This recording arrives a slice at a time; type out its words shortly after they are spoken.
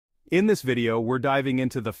In this video, we're diving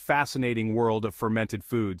into the fascinating world of fermented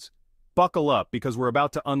foods. Buckle up because we're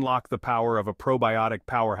about to unlock the power of a probiotic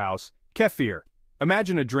powerhouse, Kefir.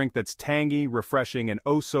 Imagine a drink that's tangy, refreshing, and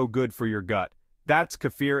oh so good for your gut. That's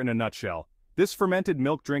Kefir in a nutshell. This fermented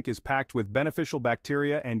milk drink is packed with beneficial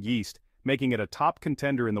bacteria and yeast, making it a top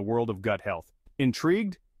contender in the world of gut health.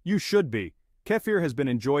 Intrigued? You should be. Kefir has been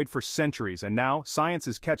enjoyed for centuries, and now science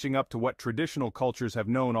is catching up to what traditional cultures have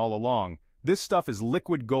known all along. This stuff is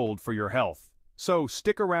liquid gold for your health. So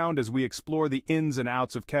stick around as we explore the ins and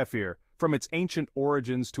outs of Kefir, from its ancient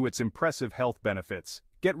origins to its impressive health benefits.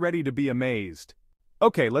 Get ready to be amazed.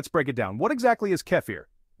 Okay, let's break it down. What exactly is Kefir?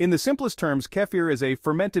 In the simplest terms, Kefir is a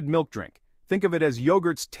fermented milk drink. Think of it as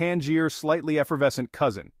yogurt's tangier, slightly effervescent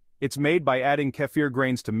cousin. It's made by adding Kefir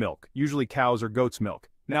grains to milk, usually cow's or goat's milk.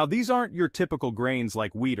 Now, these aren't your typical grains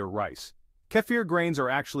like wheat or rice. Kefir grains are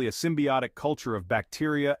actually a symbiotic culture of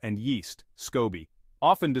bacteria and yeast, SCOBY,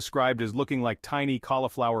 often described as looking like tiny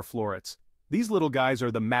cauliflower florets. These little guys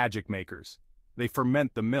are the magic makers. They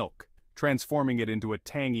ferment the milk, transforming it into a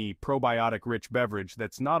tangy, probiotic-rich beverage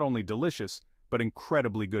that's not only delicious, but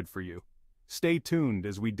incredibly good for you. Stay tuned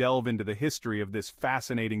as we delve into the history of this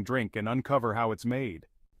fascinating drink and uncover how it's made.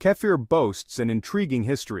 Kefir boasts an intriguing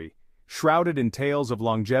history, shrouded in tales of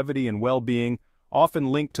longevity and well-being,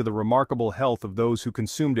 often linked to the remarkable health of those who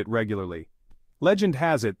consumed it regularly. Legend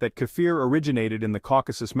has it that Kefir originated in the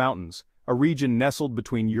Caucasus Mountains, a region nestled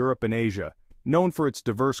between Europe and Asia, known for its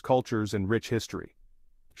diverse cultures and rich history.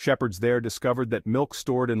 Shepherds there discovered that milk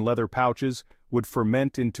stored in leather pouches would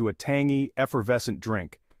ferment into a tangy, effervescent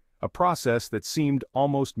drink, a process that seemed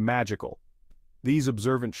almost magical. These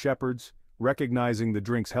observant shepherds, recognizing the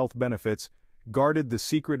drink's health benefits, guarded the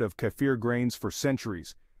secret of Kefir grains for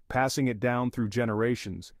centuries, passing it down through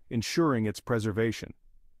generations, ensuring its preservation.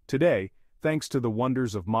 Today, thanks to the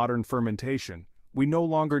wonders of modern fermentation, we no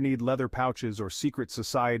longer need leather pouches or secret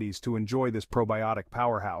societies to enjoy this probiotic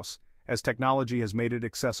powerhouse, as technology has made it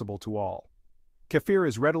accessible to all. Kefir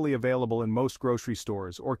is readily available in most grocery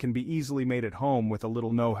stores or can be easily made at home with a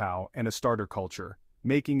little know-how and a starter culture,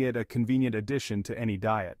 making it a convenient addition to any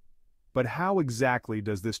diet. But how exactly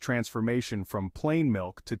does this transformation from plain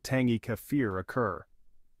milk to tangy Kefir occur?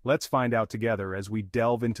 Let's find out together as we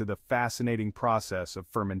delve into the fascinating process of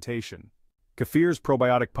fermentation. Kefir's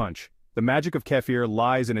probiotic punch. The magic of Kefir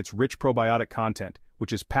lies in its rich probiotic content,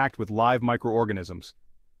 which is packed with live microorganisms.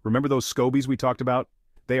 Remember those SCOBYs we talked about?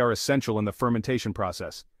 They are essential in the fermentation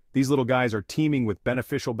process. These little guys are teeming with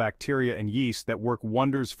beneficial bacteria and yeast that work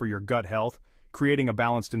wonders for your gut health, creating a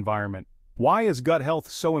balanced environment. Why is gut health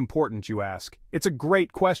so important, you ask? It's a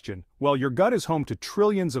great question. Well, your gut is home to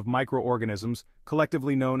trillions of microorganisms,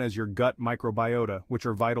 collectively known as your gut microbiota, which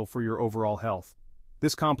are vital for your overall health.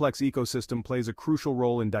 This complex ecosystem plays a crucial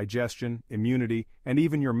role in digestion, immunity, and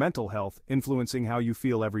even your mental health, influencing how you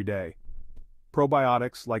feel every day.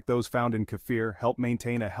 Probiotics, like those found in Kefir, help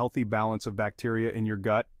maintain a healthy balance of bacteria in your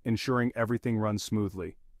gut, ensuring everything runs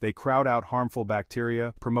smoothly. They crowd out harmful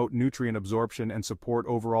bacteria, promote nutrient absorption, and support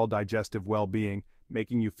overall digestive well-being,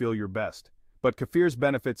 making you feel your best. But Kefir's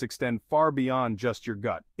benefits extend far beyond just your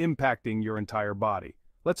gut, impacting your entire body.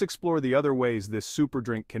 Let's explore the other ways this super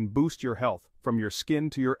drink can boost your health, from your skin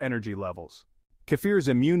to your energy levels. Kefir's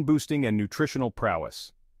immune-boosting and nutritional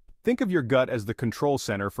prowess. Think of your gut as the control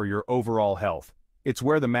center for your overall health. It's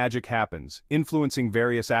where the magic happens, influencing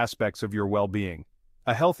various aspects of your well-being.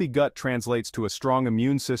 A healthy gut translates to a strong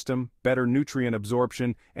immune system, better nutrient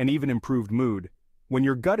absorption, and even improved mood. When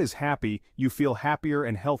your gut is happy, you feel happier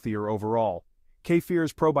and healthier overall.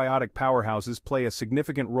 Kefir's probiotic powerhouses play a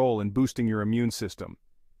significant role in boosting your immune system.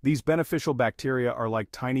 These beneficial bacteria are like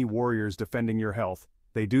tiny warriors defending your health.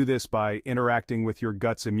 They do this by interacting with your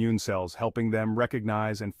gut's immune cells, helping them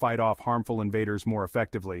recognize and fight off harmful invaders more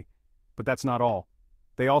effectively. But that's not all.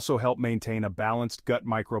 They also help maintain a balanced gut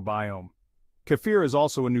microbiome. Kefir is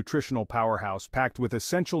also a nutritional powerhouse packed with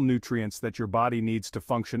essential nutrients that your body needs to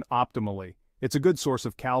function optimally. It's a good source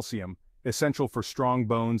of calcium, essential for strong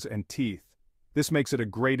bones and teeth. This makes it a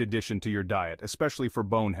great addition to your diet, especially for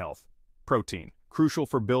bone health. Protein, crucial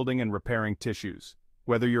for building and repairing tissues.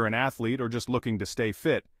 Whether you're an athlete or just looking to stay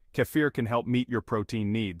fit, Kefir can help meet your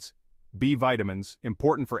protein needs. B vitamins,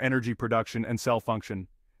 important for energy production and cell function.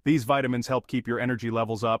 These vitamins help keep your energy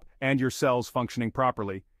levels up and your cells functioning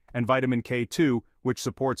properly. And vitamin K2, which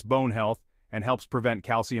supports bone health and helps prevent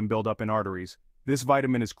calcium buildup in arteries. This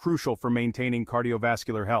vitamin is crucial for maintaining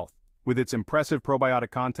cardiovascular health. With its impressive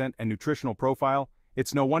probiotic content and nutritional profile,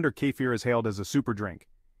 it's no wonder Kefir is hailed as a super drink.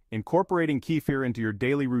 Incorporating Kefir into your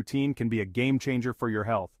daily routine can be a game changer for your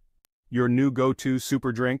health. Your new go-to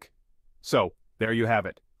super drink? So, there you have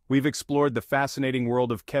it. We've explored the fascinating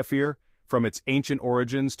world of kefir, from its ancient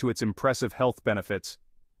origins to its impressive health benefits.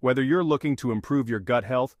 Whether you're looking to improve your gut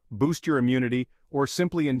health, boost your immunity, or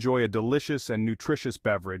simply enjoy a delicious and nutritious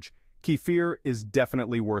beverage, kefir is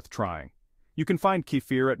definitely worth trying. You can find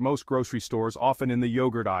kefir at most grocery stores, often in the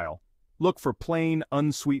yogurt aisle. Look for plain,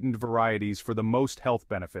 unsweetened varieties for the most health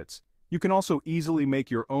benefits. You can also easily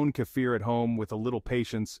make your own kefir at home with a little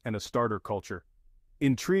patience and a starter culture.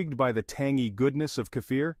 Intrigued by the tangy goodness of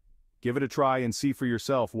kefir? Give it a try and see for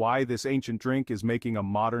yourself why this ancient drink is making a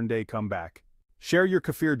modern-day comeback. Share your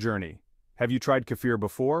kefir journey. Have you tried kefir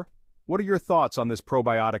before? What are your thoughts on this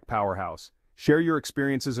probiotic powerhouse? Share your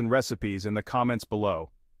experiences and recipes in the comments below.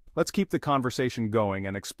 Let's keep the conversation going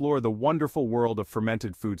and explore the wonderful world of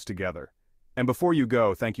fermented foods together. And before you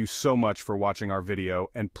go, thank you so much for watching our video,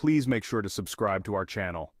 and please make sure to subscribe to our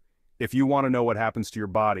channel. If you want to know what happens to your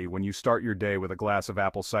body when you start your day with a glass of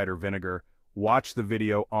apple cider vinegar, watch the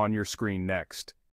video on your screen next.